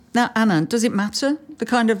Now, Anand, does it matter, the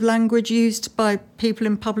kind of language used by people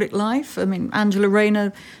in public life? I mean, Angela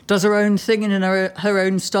Rayner does her own thing in her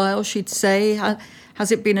own style, she'd say.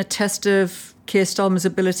 Has it been a test of Keir Starmer's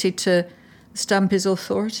ability to stamp his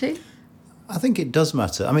authority? I think it does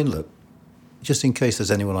matter. I mean, look, just in case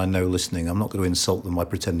there's anyone I know listening, I'm not going to insult them by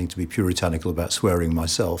pretending to be puritanical about swearing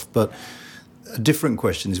myself, but a different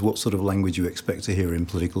question is what sort of language you expect to hear in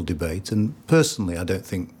political debate. And personally, I don't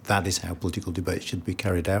think that is how political debate should be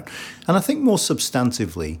carried out. And I think more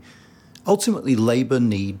substantively, ultimately Labour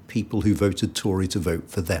need people who voted Tory to vote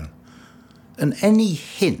for them. And any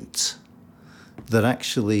hint that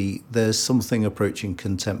actually there's something approaching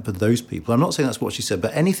contempt for those people, I'm not saying that's what she said,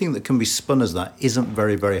 but anything that can be spun as that isn't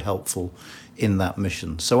very, very helpful in that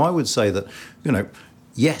mission. So I would say that,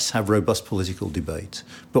 yes, have robust political debate,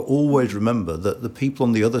 but always remember that the people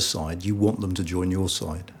on the other side, you want them to join your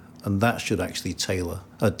side. And that should actually temper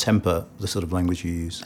the sort of language you use.